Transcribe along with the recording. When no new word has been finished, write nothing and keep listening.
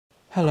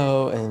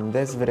Hello, in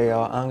this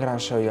video I'm gonna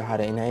show you how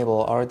to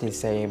enable or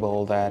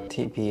disable the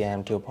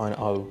TPM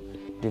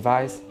 2.0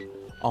 device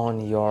on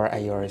your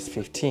Aorus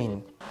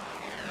 15.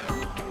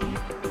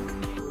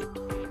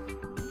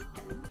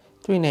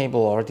 To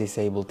enable or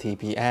disable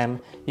TPM,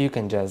 you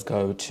can just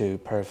go to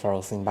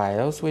Peripherals in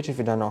BIOS, which if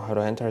you don't know how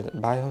to enter the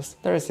BIOS,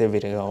 there is a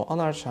video on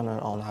our channel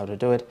on how to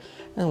do it,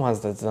 and once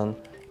that's done,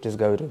 just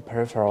go to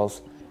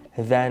Peripherals,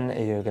 then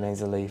you're gonna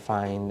easily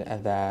find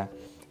the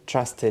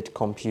Trusted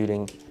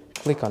Computing.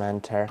 Click on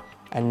enter,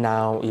 and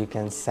now you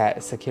can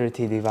set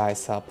security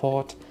device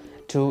support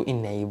to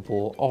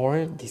enable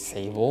or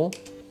disable.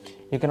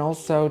 You can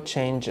also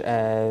change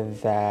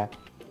the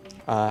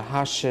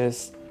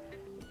hashes.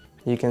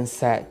 You can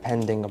set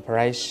pending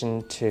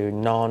operation to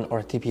none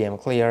or TPM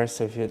clear.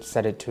 So if you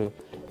set it to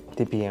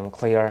TPM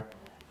clear,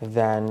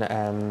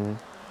 then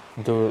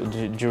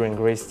during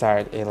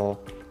restart it'll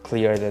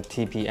clear the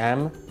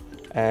TPM.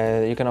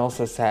 You can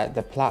also set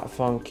the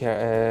platform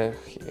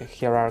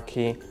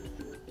hierarchy,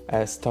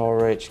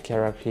 storage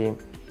hierarchy,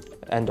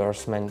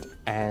 endorsement,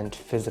 and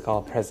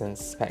physical presence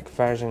spec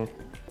version.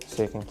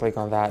 So you can click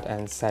on that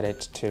and set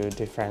it to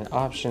different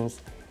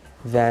options.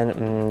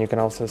 Then you can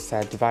also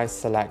set device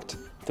select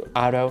to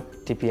auto,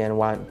 TPM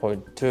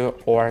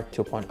 1.2 or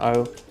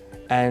 2.0.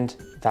 And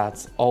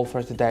that's all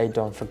for today.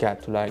 Don't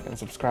forget to like and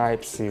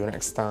subscribe. See you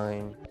next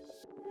time.